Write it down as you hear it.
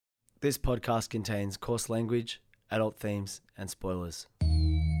This podcast contains coarse language, adult themes, and spoilers.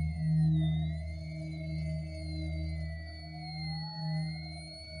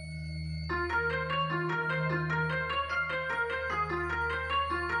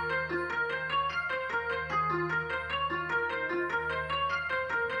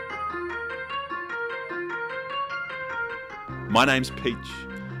 My name's Peach,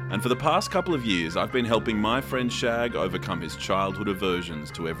 and for the past couple of years I've been helping my friend Shag overcome his childhood aversions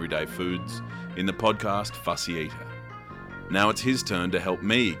to everyday foods in the podcast Fussy Eater. Now it's his turn to help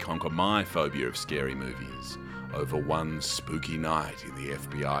me conquer my phobia of scary movies over one spooky night in the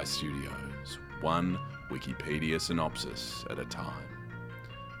FBI studios, one Wikipedia synopsis at a time.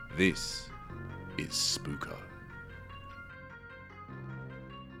 This is Spooko.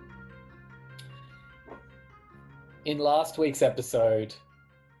 In last week's episode,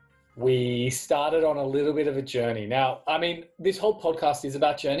 we started on a little bit of a journey. Now, I mean, this whole podcast is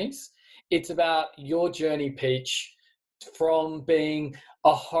about journeys. It's about your journey, Peach, from being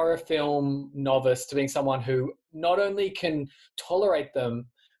a horror film novice to being someone who not only can tolerate them,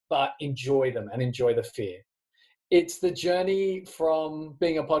 but enjoy them and enjoy the fear. It's the journey from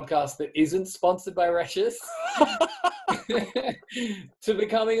being a podcast that isn't sponsored by Rashes to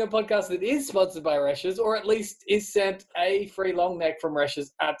becoming a podcast that is sponsored by Rashes, or at least is sent a free long neck from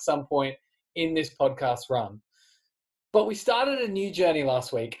Rashes at some point in this podcast run. But we started a new journey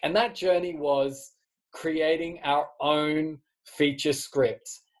last week, and that journey was creating our own feature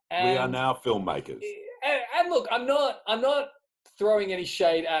scripts. And we are now filmmakers. And look, I'm not throwing any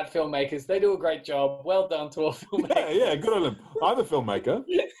shade at filmmakers. They do a great job. Well done to all filmmakers. Yeah, good on them. I'm a filmmaker.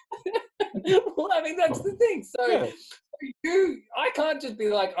 Well, I mean, that's the thing. So I can't just be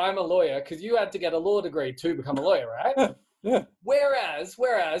like, I'm a lawyer, because you had to get a law degree to become a lawyer, right? Yeah. Whereas,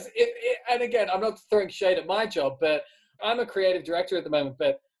 and again, I'm not throwing shade at my job, but I'm a creative director at the moment,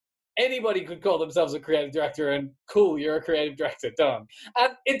 but anybody could call themselves a creative director, and cool, you're a creative director, done.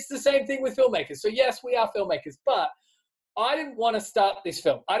 And it's the same thing with filmmakers. So yes, we are filmmakers, but I didn't want to start this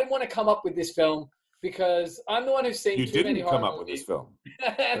film. I didn't want to come up with this film because I'm the one who's seen too many horror movies. You didn't come up with this film.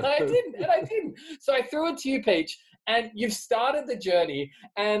 and I didn't. So I threw it to you, Peach, and you've started the journey.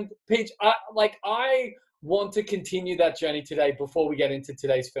 And Peach, I want to continue that journey today before we get into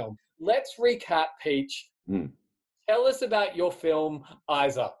today's film. Let's recap, Peach. Tell us about your film,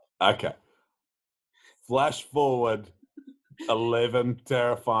 Eyes Up. Okay. Flash forward 11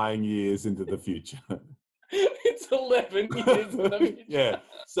 terrifying years into the future. It's 11 years in the future. Yeah.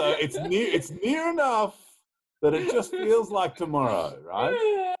 So it's near enough that it just feels like tomorrow,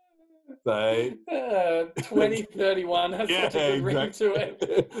 right? So 2031 has such a good ring to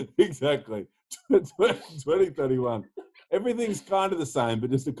it. Exactly. 2031. Everything's kind of the same,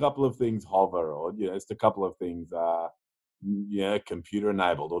 but just a couple of things hover, or just a couple of things are computer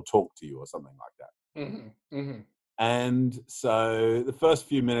enabled or talk to you or something like that. Mm-hmm. Mm-hmm. And so the first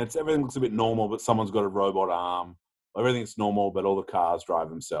few minutes, everything looks a bit normal, but someone's got a robot arm. Everything's normal, but all the cars drive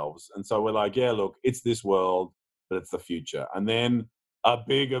themselves. And so we're like, yeah, look, it's this world, but it's the future. And then a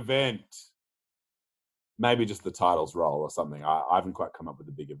big event. Maybe just the titles roll or something. I haven't quite come up with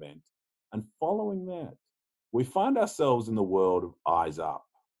a big event. And following that, we find ourselves in the world of Eyes Up,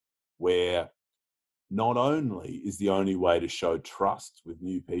 where not only is the only way to show trust with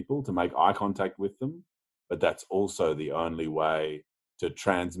new people to make eye contact with them, but that's also the only way to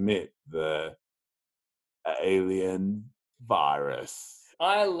transmit the alien virus.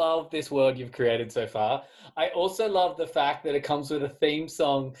 I love this world you've created so far. I also love the fact that it comes with a theme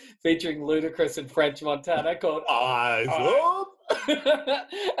song featuring Ludacris and French Montana called Eyes Up.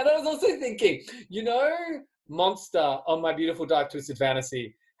 And I was also thinking, Monster on My Beautiful Dark Twisted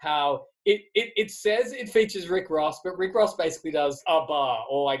Fantasy, how it says it features Rick Ross, but Rick Ross basically does a bar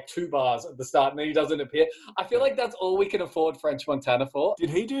or like 2 bars at the start and then he doesn't appear. I feel like that's all we can afford French Montana for.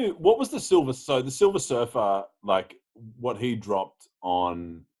 Did he do, what was the Silver Surfer, like what he dropped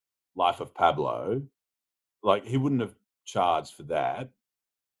on Life of Pablo, like he wouldn't have charged for that.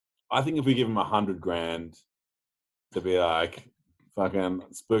 I think if we give him $100,000 to be like, fucking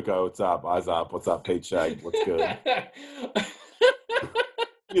Spooko, what's up? Eyes Up, what's up? Pete Shag, what's good?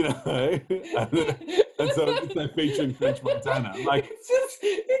 And so it's featuring French Montana. Like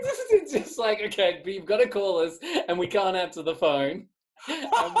it's just like, okay, but you've got to call us and we can't answer the phone.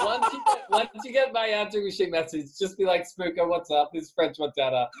 And once you get my answering machine message, just be like, Spooko, what's up? This is French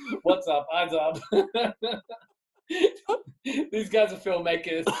Montana. What's up? Eyes Up. These guys are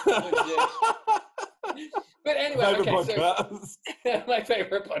filmmakers. But anyway, so my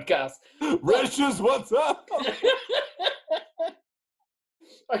favorite podcast. Rashes, what's up?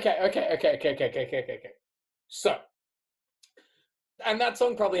 Okay. So And that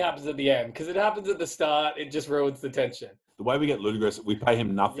song probably happens at the end because it happens at the start. It just ruins the tension. The way we get Ludacris, we pay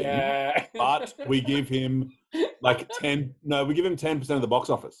him nothing, Yeah. but we give him like 10. No, we give him 10% of the box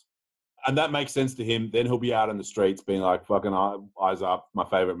office, and that makes sense to him. Then he'll be out in the streets being like, "Fucking Eyes Up, my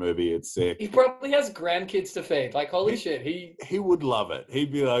favorite movie. It's sick." He probably has grandkids to feed. Like, holy shit, he would love it.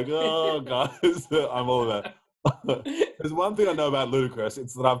 He'd be like, "Oh, guys, I'm all about." There's one thing I know about Ludacris.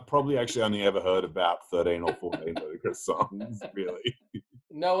 It's that I've probably actually only ever heard about 13 or 14 Ludacris songs, really.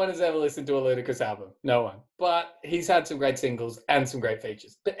 No one has ever listened to a Ludacris album. No one. But he's had some great singles and some great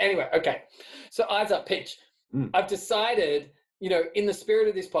features. But anyway, okay. So Eyes Up, Pitch. I've decided, in the spirit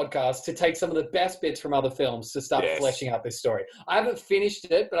of this podcast, to take some of the best bits from other films to start fleshing out this story. I haven't finished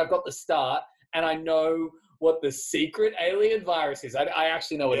it, but I've got the start, and I know what the secret alien virus is. I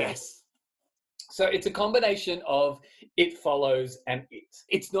actually know what it is. So it's a combination of It Follows and It.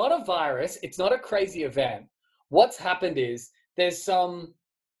 It's not a virus. It's not a crazy event. What's happened is there's some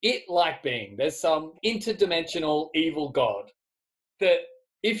it-like being. There's some interdimensional evil god that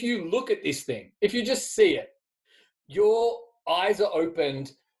if you look at this thing, if you just see it, your eyes are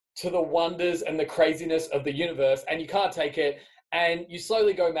opened to the wonders and the craziness of the universe, and you can't take it, and you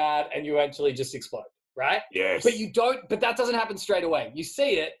slowly go mad, and you eventually just explode, right? Yes. But that doesn't happen straight away. You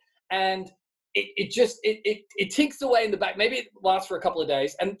see it, and it ticks away in the back. Maybe it lasts for a couple of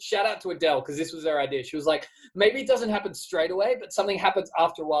days. And shout out to Adele, because this was her idea. She was like, maybe it doesn't happen straight away, but something happens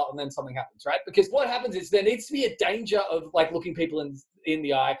after a while, and then something happens, right? Because what happens is there needs to be a danger of like looking people in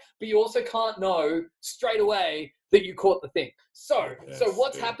the eye, but you also can't know straight away that you caught the thing. So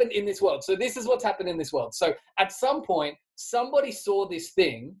what's happened in this world? So this is what's happened in this world. So at some point, somebody saw this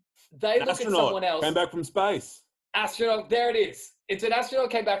thing. They look at someone else. Came back from space. Astronaut, there it is. It's an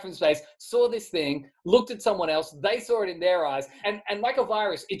astronaut came back from space, saw this thing, looked at someone else, they saw it in their eyes, and like a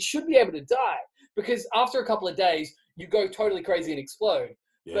virus, it should be able to die, because after a couple of days, you go totally crazy and explode.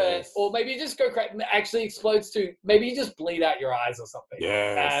 Yes. Or maybe you just go crazy, actually explodes to, maybe you just bleed out your eyes or something.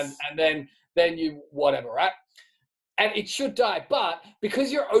 Yes. And then you, whatever, right? And it should die, but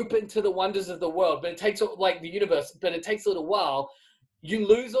because you're open to the wonders of the world, but it takes, like the universe, but it takes a little while, you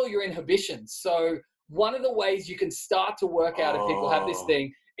lose all your inhibitions. So one of the ways you can start to work out if people have this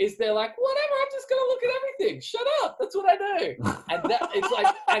thing is they're like, whatever, I'm just gonna look at everything. Shut up, that's what I do. And that it's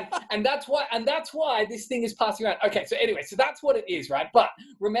like, and that's why this thing is passing around. Okay, so anyway, so that's what it is, right? But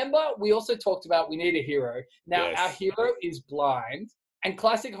remember, we also talked about we need a hero. Now our hero is blind, and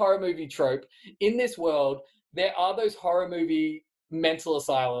classic horror movie trope in this world, there are those horror movie mental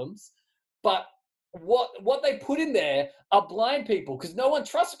asylums, but what they put in there are blind people, because no one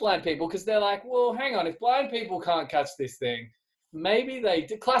trusts blind people, because they're like, well, hang on, if blind people can't catch this thing, maybe they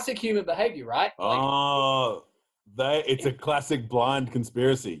do. Classic human behavior, right? It's a classic blind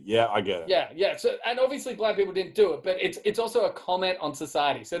conspiracy. Yeah, I get it. Yeah. So, and obviously blind people didn't do it, but it's also a comment on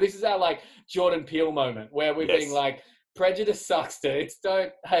society. So this is our like Jordan Peele moment where we're being like, prejudice sucks, dude.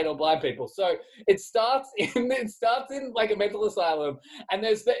 Don't hate on blind people. So it starts in like a mental asylum, and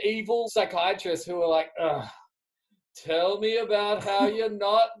there's the evil psychiatrists who are like, ugh, tell me about how you're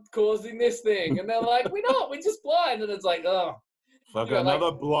not causing this thing. And they're like, we're not, we're just blind. And it's like, oh.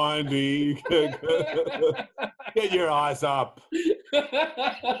 Another blindy. Get your eyes up.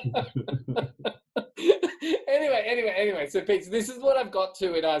 Anyway. So Pete, this is what I've got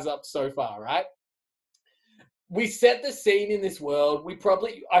to in Eyes Up so far, right? We set the scene in this world.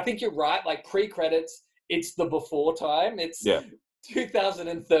 I think you're right, like pre-credits, it's the before time. It's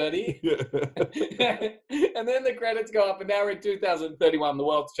 2030. And then the credits go up, and now we're in 2031. The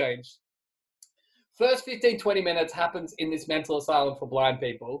world's changed. First 15, 20 minutes happens in this mental asylum for blind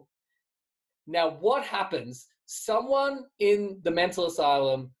people. Now, what happens? Someone in the mental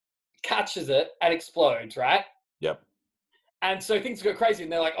asylum catches it and explodes, right? Yep. And so things go crazy,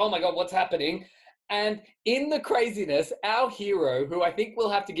 and they're like, oh my God, what's happening? And in the craziness, our hero, who I think we'll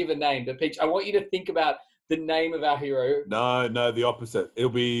have to give a name, but Peach, I want you to think about the name of our hero. No, the opposite. It'll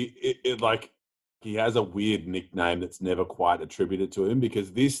be like he has a weird nickname that's never quite attributed to him,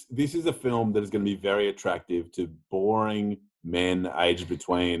 because this is a film that is going to be very attractive to boring men aged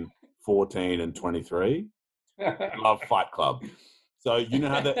between 14 and 23. I love Fight Club. So you know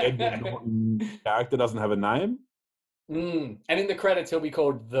how the Edward Norton character doesn't have a name? And in the credits, he'll be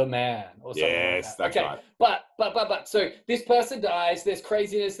called The Man or something. Yes, like that's right. But so this person dies, there's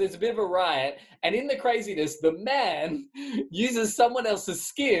craziness, there's a bit of a riot, and in the craziness, the man uses someone else's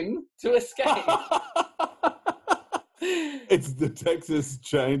skin to escape. It's the Texas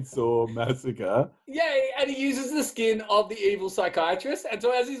Chainsaw Massacre. Yeah, and he uses the skin of the evil psychiatrist. And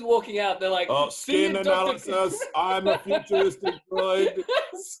so as he's walking out, they're like, Oh, "See skin you, Dr. analysis. I'm a futuristic droid.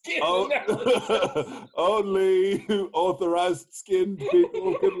 Skin Oh, analysis. only authorized skinned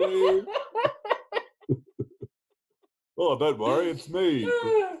people can leave. Oh, don't worry, it's me.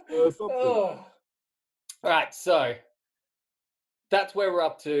 Something. Oh. All right, so that's where we're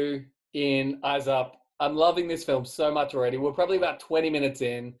up to in Eyes Up. I'm loving this film so much already. We're probably about 20 minutes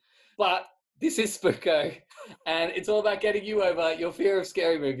in, but this is Spooko, and it's all about getting you over your fear of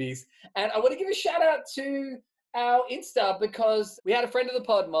scary movies. And I want to give a shout out to our Insta because we had a friend of the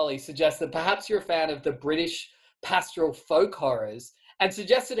pod, Molly, suggest that perhaps you're a fan of the British pastoral folk horrors and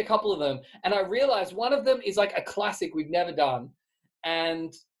suggested a couple of them. And I realized one of them is like a classic we've never done.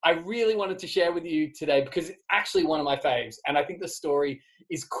 And I really wanted to share with you today because it's actually one of my faves. And I think the story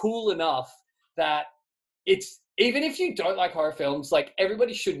is cool enough that it's, even if you don't like horror films, like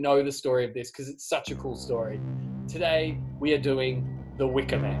everybody should know the story of this because it's such a cool story. Today, we are doing The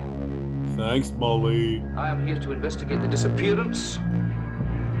Wickerman. Thanks, Molly. I am here to investigate the disappearance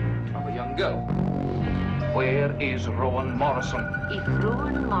of a young girl. Where is Rowan Morrison? If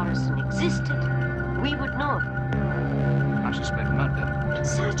Rowan Morrison existed, we would know. I suspect murder.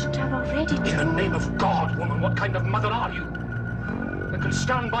 Sergeant, I've already In the name of God, woman, what kind of mother are you? That can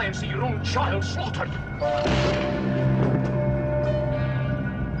stand by and see your own child slaughtered.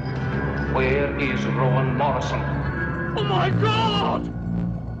 Where is Rowan Morrison? Oh my God!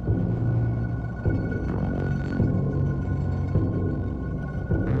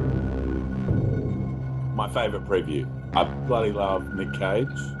 My favourite preview. I bloody love Nick Cage.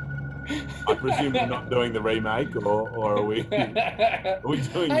 I presume we're not doing the remake, or are we? Are we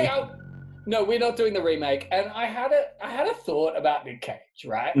doing Hey, it? no, we're not doing the remake. And I had a thought about Nick Cage,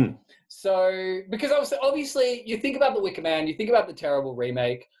 right? Mm. So, because obviously you think about The Wicker Man, you think about the terrible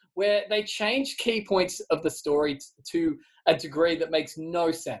remake, where they changed key points of the story to a degree that makes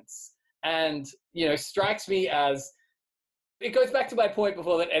no sense. And, strikes me as, it goes back to my point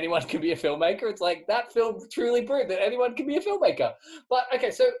before that anyone can be a filmmaker. It's like that film truly proved that anyone can be a filmmaker. But, okay,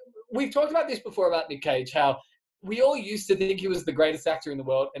 so we've talked about this before about Nick Cage, how we all used to think he was the greatest actor in the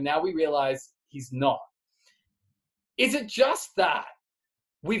world, and now we realize he's not. Is it just that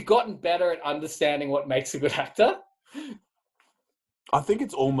we've gotten better at understanding what makes a good actor? I think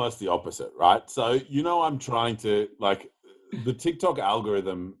it's almost the opposite, right? So, I'm trying to, the TikTok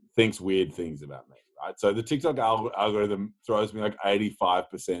algorithm thinks weird things about me, right? So the TikTok algorithm throws me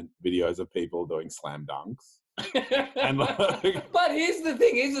 85% videos of people doing slam dunks. And but here's the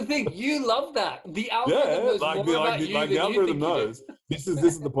thing. You love that. The algorithm knows more about you than the algorithm you think knows. This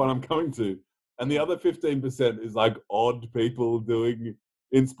is the point I'm coming to. And the other 15% is odd people doing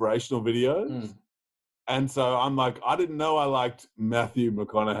inspirational videos. Mm. And so I'm I didn't know I liked Matthew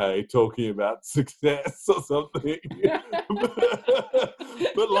McConaughey talking about success or something.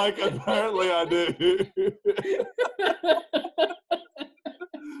 but apparently I do.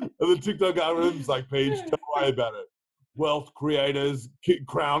 And the TikTok algorithm's Paige, don't worry about it. Wealth creators,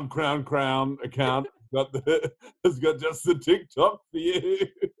 crown account has got just the TikTok for you.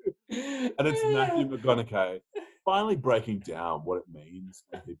 And it's Matthew McConaughey finally breaking down what it means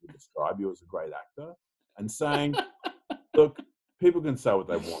when people describe you as a great actor and saying, look, people can say what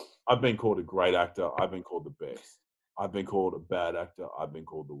they want. I've been called a great actor. I've been called the best. I've been called a bad actor. I've been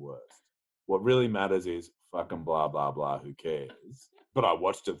called the worst. What really matters is fucking blah, blah, blah. Who cares? But I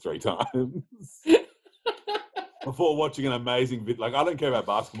watched it 3 times before watching an amazing video. I don't care about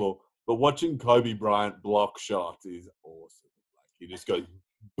basketball, but watching Kobe Bryant block shots is awesome. He just goes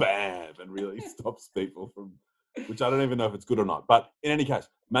bam and really stops people from, which I don't even know if it's good or not. But in any case,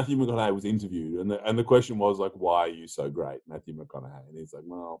 Matthew McConaughey was interviewed, and the question was why are you so great, Matthew McConaughey? And he's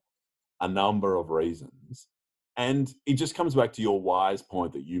well, a number of reasons. And it just comes back to your wise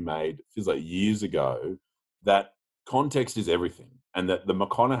point that you made, feels like years ago, that context is everything. And that the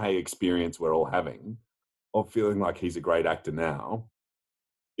McConaughey experience we're all having of feeling like he's a great actor now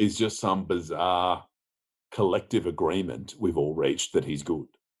is just some bizarre collective agreement we've all reached that he's good.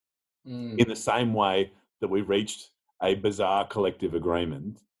 Mm. In the same way that we reached a bizarre collective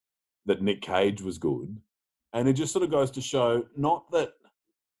agreement that Nick Cage was good. And it just sort of goes to show not that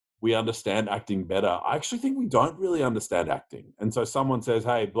we understand acting better. I actually think we don't really understand acting. And so someone says,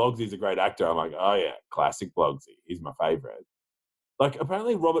 hey, Blogsy's a great actor. I'm oh yeah, classic Blogsy. He's my favorite.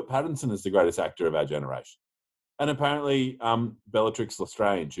 Apparently Robert Pattinson is the greatest actor of our generation. And apparently Bellatrix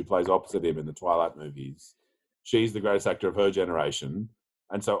Lestrange, who plays opposite him in the Twilight movies, she's the greatest actor of her generation.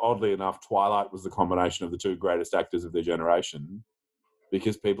 And so oddly enough, Twilight was the combination of the 2 greatest actors of their generation.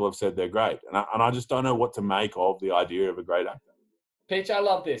 because people have said they're great. And I just don't know what to make of the idea of a great actor. Peach, I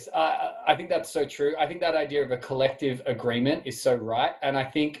love this. I think that's so true. I think that idea of a collective agreement is so right. And I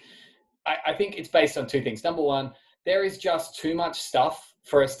think it's based on two things. Number one, there is just too much stuff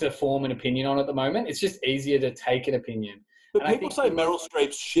for us to form an opinion on at the moment. It's just easier to take an opinion. But And people say Meryl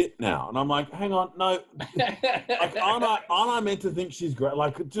Streep's shit now. And I'm like, hang on, no. Like, aren't I meant to think she's great?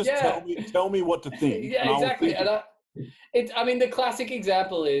 Like, just tell me what to think. Yeah, exactly. I mean, the classic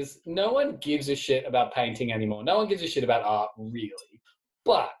example is no one gives a shit about painting anymore. No one gives a shit about art, really.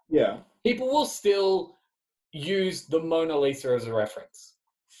 But people will still use the Mona Lisa as a reference.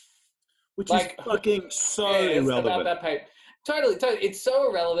 Which is fucking so irrelevant. About that paint. Totally. It's so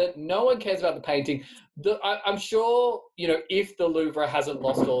irrelevant. No one cares about the painting. I'm sure, if the Louvre hasn't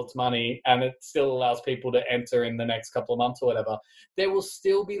lost all its money and it still allows people to enter in the next couple of months or whatever, there will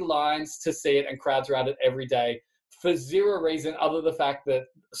still be lines to see it and crowds around it every day for zero reason other than the fact that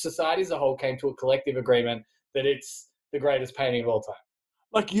society as a whole came to a collective agreement that it's the greatest painting of all time.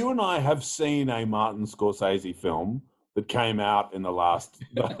 Like, you and I have seen a Martin Scorsese film that came out in the last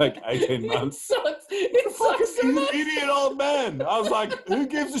 18 months. It sucks so much. Idiot old man. I was like, who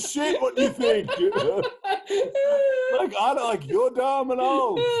gives a shit what you think? You're dumb and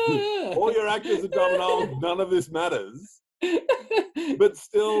old. All your actors are dumb and old. None of this matters. But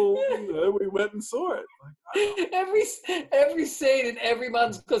still, we went and saw it. Every scene in every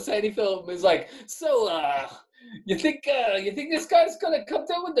Martin Scorsese film is like, you think this guy's gonna come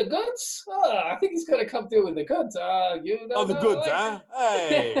through with the goods? I think he's gonna come through with the goods. The goods, huh?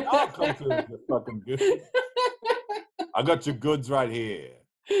 Hey, I'll come through with the fucking goods. I got your goods right here.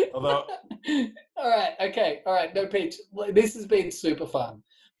 Although, all right. No, Peach, this has been super fun,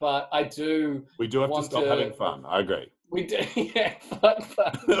 but we do have to stop having fun. I agree. We do, yeah, fun.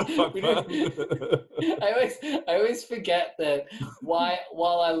 I always forget that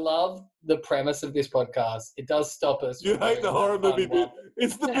while I love the premise of this podcast, it does stop us. You hate the horror movie bit.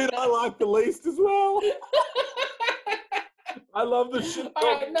 It's the bit I like the least as well. I love the shit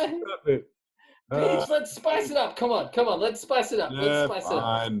talking about bit. Peach, let's spice it up. Come on, let's spice it up.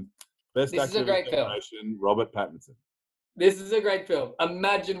 Best this actor is a great film. Robert Pattinson. This is a great film.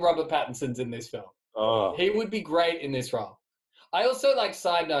 Imagine Robert Pattinson's in this film. Oh. He would be great in this role. I also,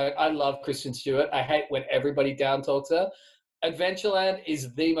 side note, I love Kristen Stewart. I hate when everybody down talks her. Adventureland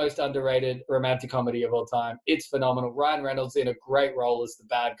is the most underrated romantic comedy of all time. It's phenomenal. Ryan Reynolds in a great role as the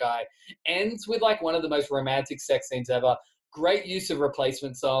bad guy. Ends with one of the most romantic sex scenes ever. Great use of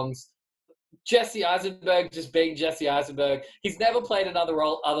replacement songs. Jesse Eisenberg just being Jesse Eisenberg. He's never played another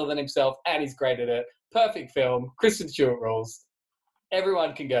role other than himself, and he's great at it. Perfect film. Kristen Stewart rules.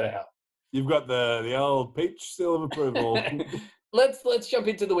 Everyone can go to hell. You've got the old peach seal of approval. Let's jump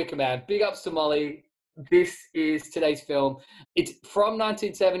into The Wickerman. Big ups to Molly. This is today's film. It's from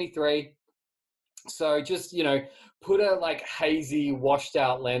 1973. So just, put a hazy, washed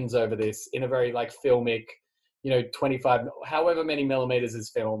out lens over this in a very filmic, 25, however many millimeters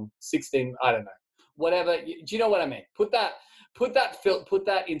is film, 16, I don't know. Whatever. Do you know what I mean? Put that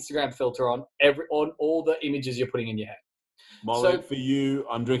Instagram filter on all the images you're putting in your head. Molly, for you,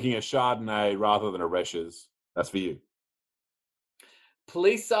 I'm drinking a Chardonnay rather than a Resch's. That's for you.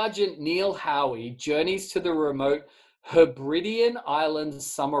 Police Sergeant Neil Howie journeys to the remote Hebridean Island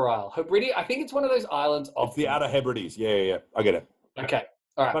Summer Isle. Hebridean, I think it's one of those islands. It's the Outer Hebrides. Yeah. I get it. Okay.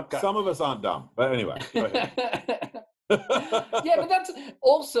 All right. But some of us aren't dumb. But anyway, go ahead. Yeah, but that's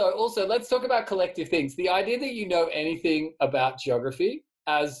also, let's talk about collective things. The idea that you know anything about geography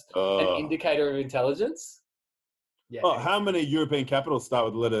as an indicator of intelligence. Yeah. Oh, how many European capitals start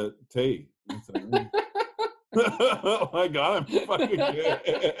with the letter T? Oh my God, I'm fucking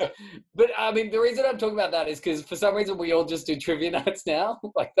good. But I mean, the reason I'm talking about that is because for some reason we all just do trivia nights now.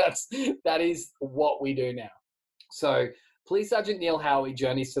 That is what we do now. So, Police Sergeant Neil Howie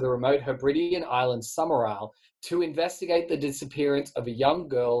journeys to the remote Hebridean Island Summer Isle to investigate the disappearance of a young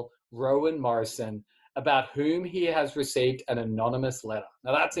girl, Rowan Morrison, about whom he has received an anonymous letter.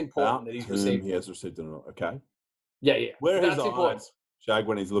 Now that's important that he's received. He has received an anonymous. Okay. Yeah. Where are his eyes, Shag,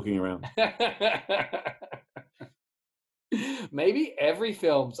 when he's looking around? Maybe every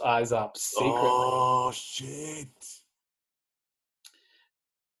film's eyes up secretly. Oh, shit.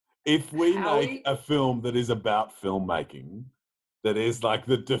 If we make a film that is about filmmaking, that is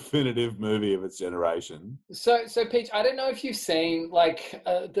the definitive movie of its generation. So Peach, I don't know if you've seen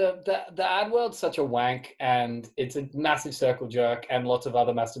the ad world's such a wank, and it's a massive circle jerk and lots of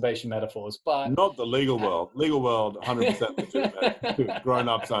other masturbation metaphors, but not the legal world. Legal world, 100% legitimate.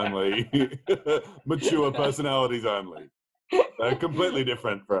 Grown-ups only, mature personalities only. They're completely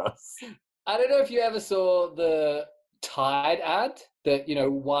different for us. I don't know if you ever saw the Tide ad. that,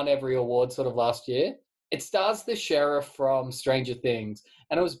 won every award sort of last year. It stars the sheriff from Stranger Things,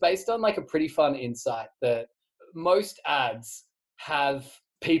 and it was based on like a pretty fun insight that most ads have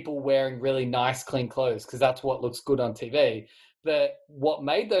people wearing really nice, clean clothes because that's what looks good on TV. But what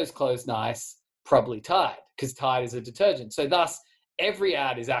made those clothes nice? Probably Tide, because Tide is a detergent. So thus, every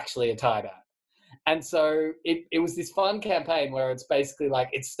ad is actually a Tide ad. And so it was this fun campaign where it's basically like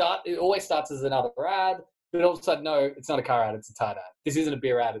it always starts as another ad, but all of a sudden, no, it's not a car ad, it's a Tide ad. This isn't a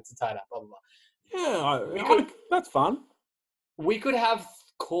beer ad, it's a Tide ad, blah, blah, blah. Yeah, that's fun. We could have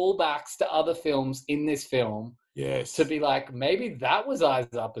callbacks to other films in this film. Yes. To be like, maybe that was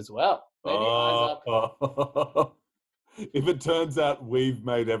Eyes Up as well. Maybe Eyes Up. If it turns out we've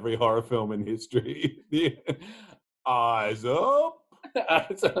made every horror film in history. Eyes Up.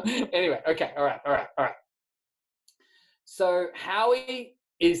 Anyway, okay, all right. So Howie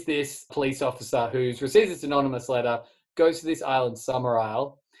is this police officer who's received this anonymous letter, goes to this island, Summer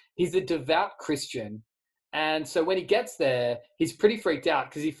Isle. He's a devout Christian. And so when he gets there, he's pretty freaked out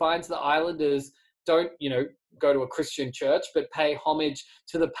because he finds the islanders don't, go to a Christian church, but pay homage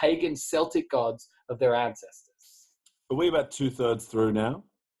to the pagan Celtic gods of their ancestors. Are we about 2/3 through now?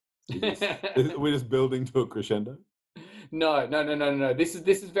 We're just building to a crescendo? No. This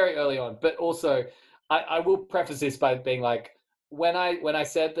is very early on, but also I will preface this by being like, when I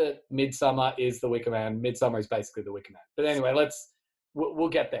said that Midsommar is the Wickerman, Midsommar is basically the Wickerman. But anyway, we'll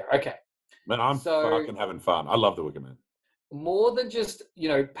get there. Okay. Man, I'm fucking having fun. I love the Wickerman. More than just,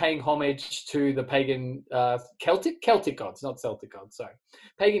 paying homage to the pagan Celtic gods, not Celtic gods, sorry.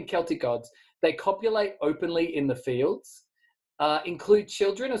 Pagan Celtic gods, they copulate openly in the fields, include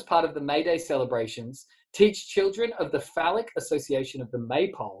children as part of the May Day celebrations, teach children of the phallic association of the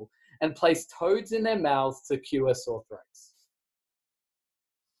maypole, and place toads in their mouths to cure sore throats.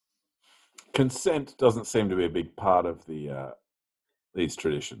 Consent doesn't seem to be a big part of these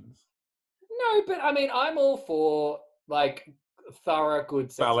traditions. No, but I mean, I'm all for like thorough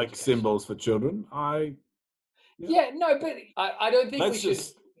good sex Phallic education. symbols for children. Yeah, no, but I don't think we should.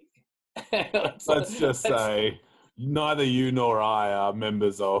 Let's just say neither you nor I are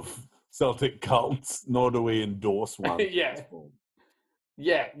members of Celtic cults, nor do we endorse one.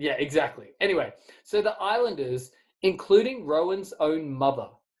 Yeah, exactly. Anyway, so the islanders, including Rowan's own mother,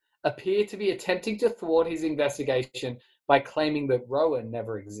 appear to be attempting to thwart his investigation by claiming that Rowan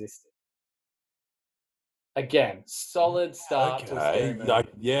never existed. Again, solid start to a scary movie.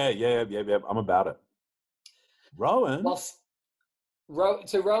 Yeah. I'm about it. Rowan?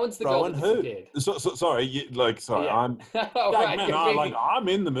 So Rowan's the girl that disappeared. Sorry, sorry. Yeah. I'm right, man. I'm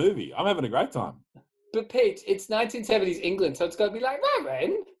in the movie. I'm having a great time. But Pete, it's 1970s England, so it's got to be like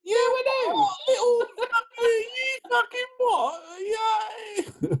Rowan. Yeah, we know. You fucking what?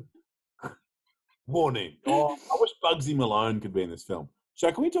 Yeah. Warning. Oh, I wish Bugsy Malone could be in this film.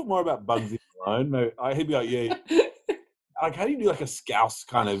 Shag, can we talk more about Bugsy Malone? No, he'd be like, yeah. Like, how do you do like a Scouse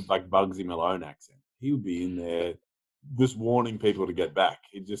kind of like Bugsy Malone accent? He would be in there just warning people to get back.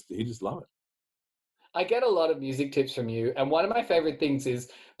 He'd just love it. I get a lot of music tips from you, and one of my favorite things is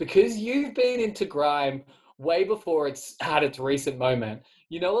because you've been into grime way before it's had its recent moment.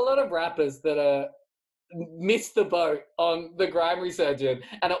 You know a lot of rappers that missed the boat on the grime resurgence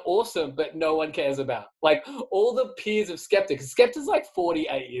and are awesome, but no one cares about. Like all the peers of Skepta, because Skepta's like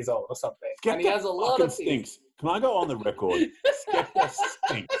 48 years old or something, Skepta and he has a lot of stinks. Can I go on the record? Skepta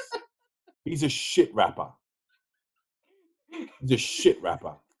stinks. He's a shit rapper. He's a shit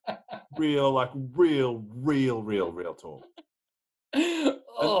rapper. Real talk.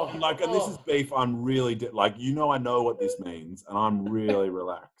 And this is beef. I'm really I know what this means, and I'm really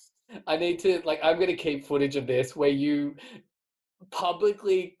relaxed. I need to I'm going to keep footage of this where you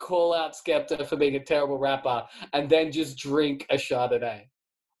publicly call out Skepta for being a terrible rapper, and then just drink a Chardonnay.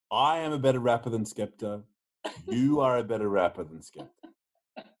 I am a better rapper than Skepta. You are a better rapper than Skepta.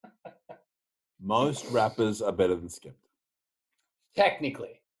 Most rappers are better than Skepta.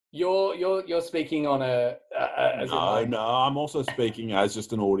 Technically. You're speaking on No, I'm also speaking as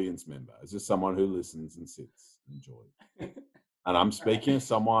just an audience member, as just someone who listens and sits and enjoys. And I'm speaking as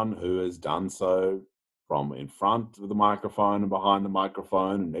someone who has done so from in front of the microphone and behind the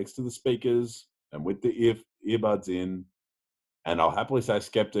microphone and next to the speakers and with the earbuds in. And I'll happily say,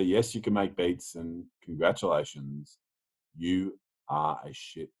 Skepta, yes, you can make beats, and congratulations. You are a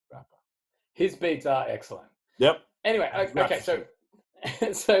shit rapper. His beats are excellent. Yep. Anyway, okay,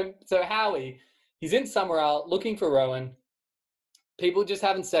 so Howie, he's in Summer Isle looking for Rowan. People just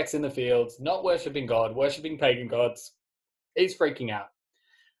having sex in the fields, not worshipping God, worshipping pagan gods. He's freaking out.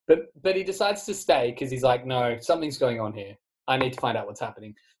 But he decides to stay because he's like, no, something's going on here. I need to find out what's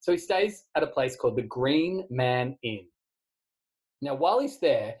happening. So he stays at a place called the Green Man Inn. Now, while he's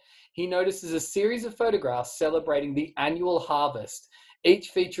there, he notices a series of photographs celebrating the annual harvest, each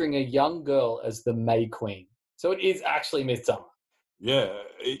featuring a young girl as the May Queen. So it is actually Midsommar. Yeah.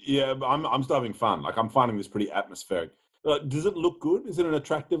 But I'm still having fun. Like, I'm finding this pretty atmospheric. Does it look good? Is it an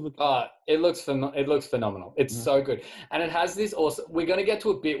attractive? It looks phenomenal. It's so good, and it has this awesome. We're going to get to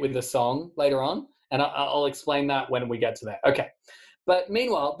a bit with the song later on, and I'll explain that when we get to that. Okay, but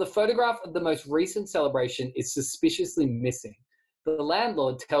meanwhile, the photograph of the most recent celebration is suspiciously missing. The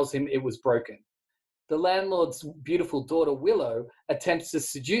landlord tells him it was broken. The landlord's beautiful daughter Willow attempts to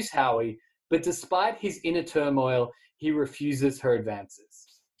seduce Howie, but despite his inner turmoil, he refuses her advances.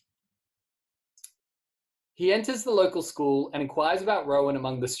 He enters the local school and inquires about Rowan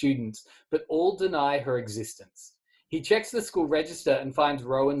among the students, but all deny her existence. He checks the school register and finds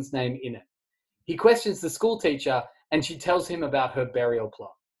Rowan's name in it. He questions the school teacher, and she tells him about her burial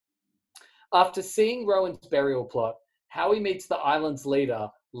plot. After seeing Rowan's burial plot, Howie meets the island's leader,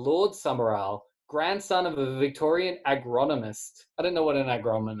 Lord Summerall, grandson of a Victorian agronomist. I don't know what an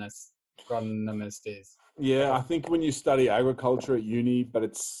agronomist is. Yeah, I think when you study agriculture at uni, but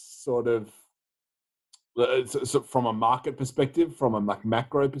it's sort of from a market perspective, from a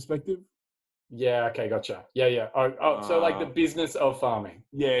macro perspective. Yeah. Okay. Gotcha. Yeah. So like the business of farming.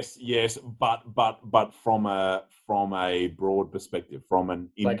 Yes, but from a broad perspective, from an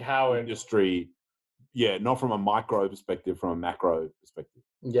industry. Yeah, not from a micro perspective, from a macro perspective.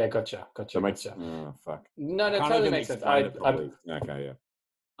 Yeah. Gotcha. That makes fuck. No, totally makes sense. Okay, yeah.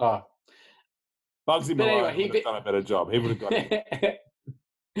 Oh. Bugsy Malone would have done a better job. He would have got it.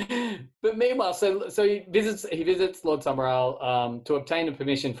 But meanwhile, so he visits Lord Summerall to obtain a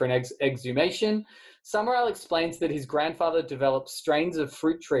permission for an exhumation. Summerall explains that his grandfather developed strains of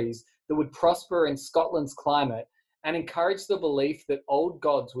fruit trees that would prosper in Scotland's climate and encouraged the belief that old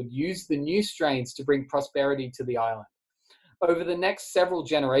gods would use the new strains to bring prosperity to the island. Over the next several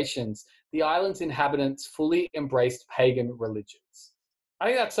generations, the island's inhabitants fully embraced pagan religions. I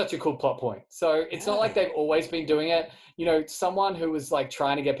think that's such a cool plot point. So it's not like they've always been doing it. You know, someone who was like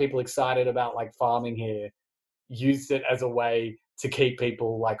trying to get people excited about like farming here used it as a way to keep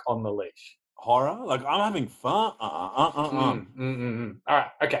people like on the leash. Horror? Like, I'm having fun. All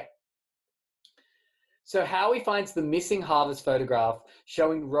right, okay. So Howie finds the missing harvest photograph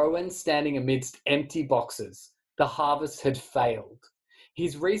showing Rowan standing amidst empty boxes. The harvest had failed.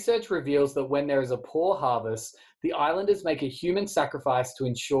 His research reveals that when there is a poor harvest, the islanders make a human sacrifice to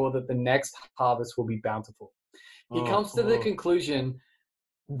ensure that the next harvest will be bountiful. He comes to the conclusion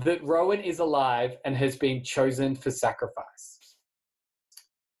that Rowan is alive and has been chosen for sacrifice.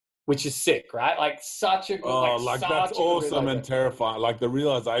 Which is sick, right? Like such a good, that's awesome and terrifying. Like the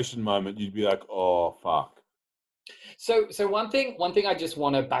realization moment, you'd be like, "Oh fuck." So one thing I just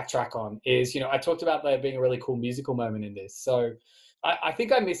want to backtrack on is, I talked about there being a really cool musical moment in this. So I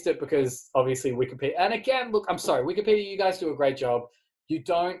think I missed it because obviously Wikipedia. And again, look, I'm sorry, Wikipedia. You guys do a great job. You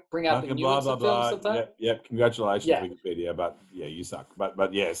don't bring out the nuance of films sometimes. Yep. Congratulations, Wikipedia. But yeah, you suck.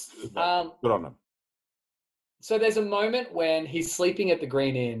 But yes, good on them. So there's a moment when he's sleeping at the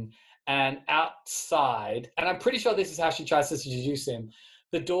Green Inn and outside, and I'm pretty sure this is how she tries to seduce him.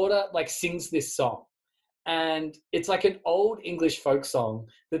 The daughter like sings this song, and it's like an old English folk song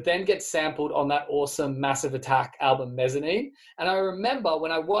that then gets sampled on that awesome Massive Attack album Mezzanine. And I remember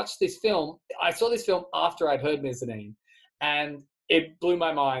when I watched this film, I saw this film after I'd heard Mezzanine, and it blew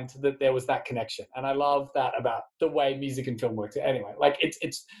my mind that there was that connection. And I love that about the way music and film works. Anyway, like it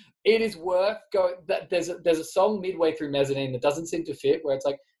is worth going. There's a song midway through Mezzanine that doesn't seem to fit, where it's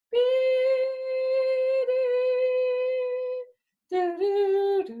like,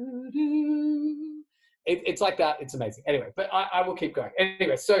 it's like that. It's amazing. Anyway, but I will keep going.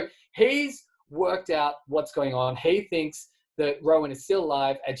 Anyway, so he's worked out what's going on. He thinks that Rowan is still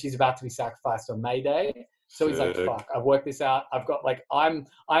alive and she's about to be sacrificed on May Day. So he's like, fuck, I've worked this out. I've got like, I'm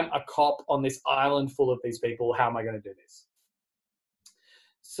a cop on this island full of these people. How am I going to do this?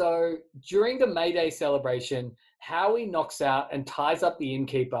 So during the May Day celebration, Howie knocks out and ties up the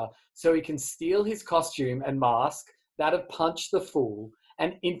innkeeper so he can steal his costume and mask, that of Punch the Fool,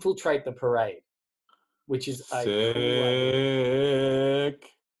 and infiltrate the parade, which is a sick.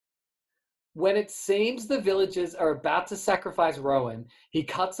 When it seems the villagers are about to sacrifice Rowan, he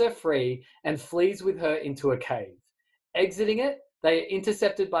cuts her free and flees with her into a cave. Exiting it, they are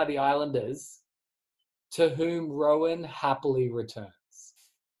intercepted by the islanders, to whom Rowan happily returns.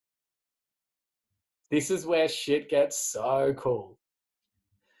 This is where shit gets so cool.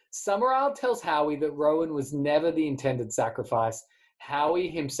 Summerall tells Howie that Rowan was never the intended sacrifice. Howie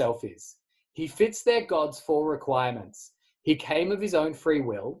himself is. He fits their god's 4 requirements. He came of his own free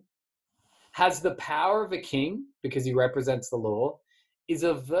will. has the power of a king because he represents the law, is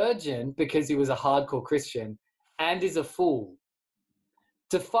a virgin because he was a hardcore Christian, and is a fool.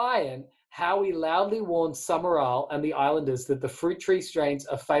 Defiant, Howie loudly warns Summeral and the islanders that the fruit tree strains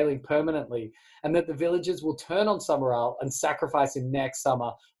are failing permanently and that the villagers will turn on Summeral and sacrifice him next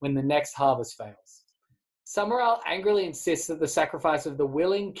summer when the next harvest fails. Summeral angrily insists that the sacrifice of the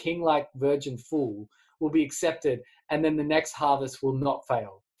willing, king-like virgin fool will be accepted and then the next harvest will not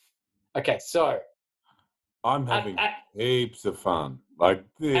fail. Okay, so... I'm having heaps of fun. Like,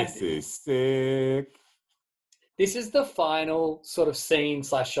 this is sick. This is the final sort of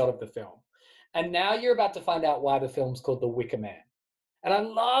scene/shot of the film. And now you're about to find out why the film's called The Wickerman. And I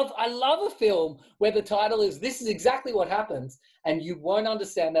love a film where the title is, this is exactly what happens, and you won't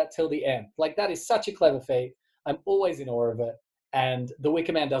understand that till the end. Like, that is such a clever feat. I'm always in awe of it. And The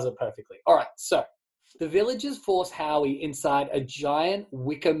Wickerman does it perfectly. All right, so the villagers force Howie inside a giant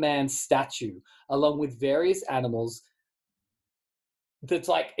Wickerman statue, along with various animals. That's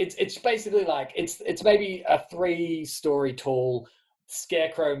like, it's basically like, it's maybe a 3-story tall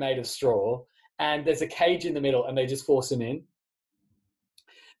scarecrow made of straw, and there's a cage in the middle, and they just force him in.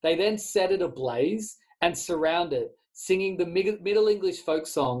 They then set it ablaze and surround it, singing the Middle English folk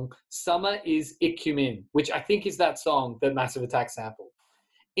song, Summer is Iccumin, which I think is that song that Massive Attack sampled.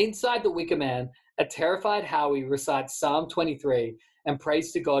 Inside the Wickerman, a terrified Howie recites Psalm 23 and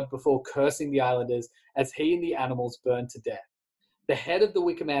prays to God before cursing the islanders as he and the animals burn to death. The head of the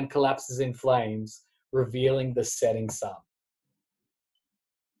Wickerman collapses in flames, revealing the setting sun.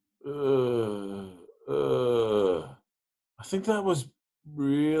 I think that was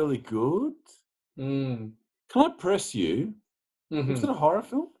really good. Mm. Can I press you? Mm-hmm. Is it a horror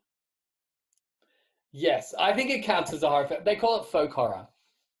film? Yes, I think it counts as a horror film. They call it folk horror.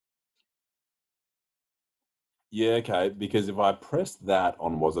 Yeah, okay, because if I press that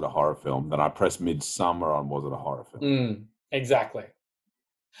on was it a horror film, then I press Midsommar on was it a horror film. Exactly.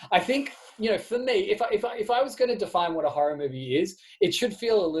 I think, for me, if I was going to define what a horror movie is, it should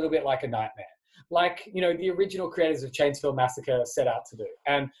feel a little bit like a nightmare. Like, the original creators of Chainsaw Massacre set out to do.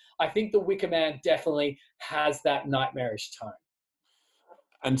 And I think The Wicker Man definitely has that nightmarish tone.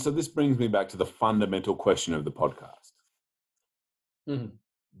 And so this brings me back to the fundamental question of the podcast. Mm-hmm.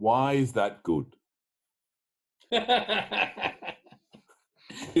 Why is that good?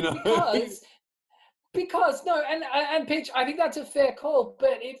 Because no, and Pitch, I think that's a fair call,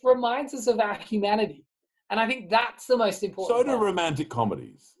 but it reminds us of our humanity. And I think that's the most important So do part. romantic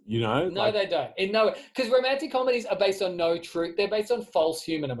comedies, No, they don't. Because romantic comedies are based on no truth. They're based on false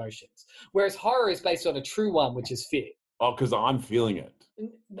human emotions. Whereas horror is based on a true one, which is fear. Oh, because I'm feeling it.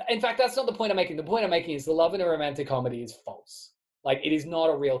 In fact, that's not the point I'm making. The point I'm making is the love in a romantic comedy is false. Like, it is not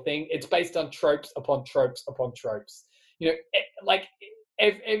a real thing. It's based on tropes upon tropes upon tropes. We've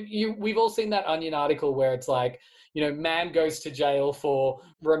all seen that Onion article where it's like, man goes to jail for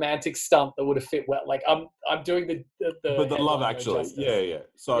romantic stunt that would have fit well. Like, I'm doing the but the Love Actually, yeah.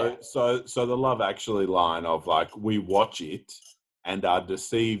 So the Love Actually line of like, we watch it and are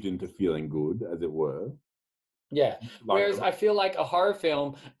deceived into feeling good, as it were. Yeah. Whereas I feel like a horror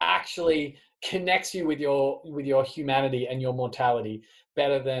film actually connects you with your humanity and your mortality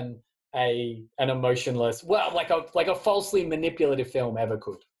better than an emotionless, like a falsely manipulative film ever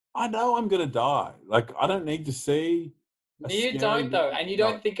could. I know I'm gonna die. Like, I don't need to see. You don't though, and you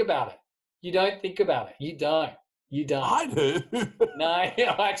don't think about it. You don't think about it. You don't. I do. No,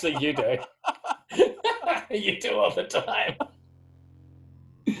 actually, you do. You do all the time.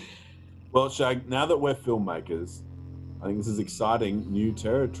 Well, Shag, now that we're filmmakers, I think this is exciting new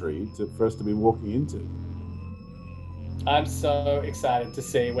territory for us to be walking into. I'm so excited to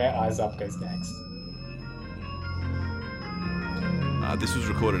see where Eyes Up goes next. This was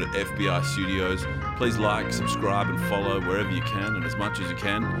recorded at FBI Studios. Please like, subscribe, and follow wherever you can and as much as you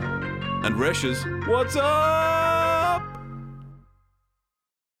can. And Reshers, what's up?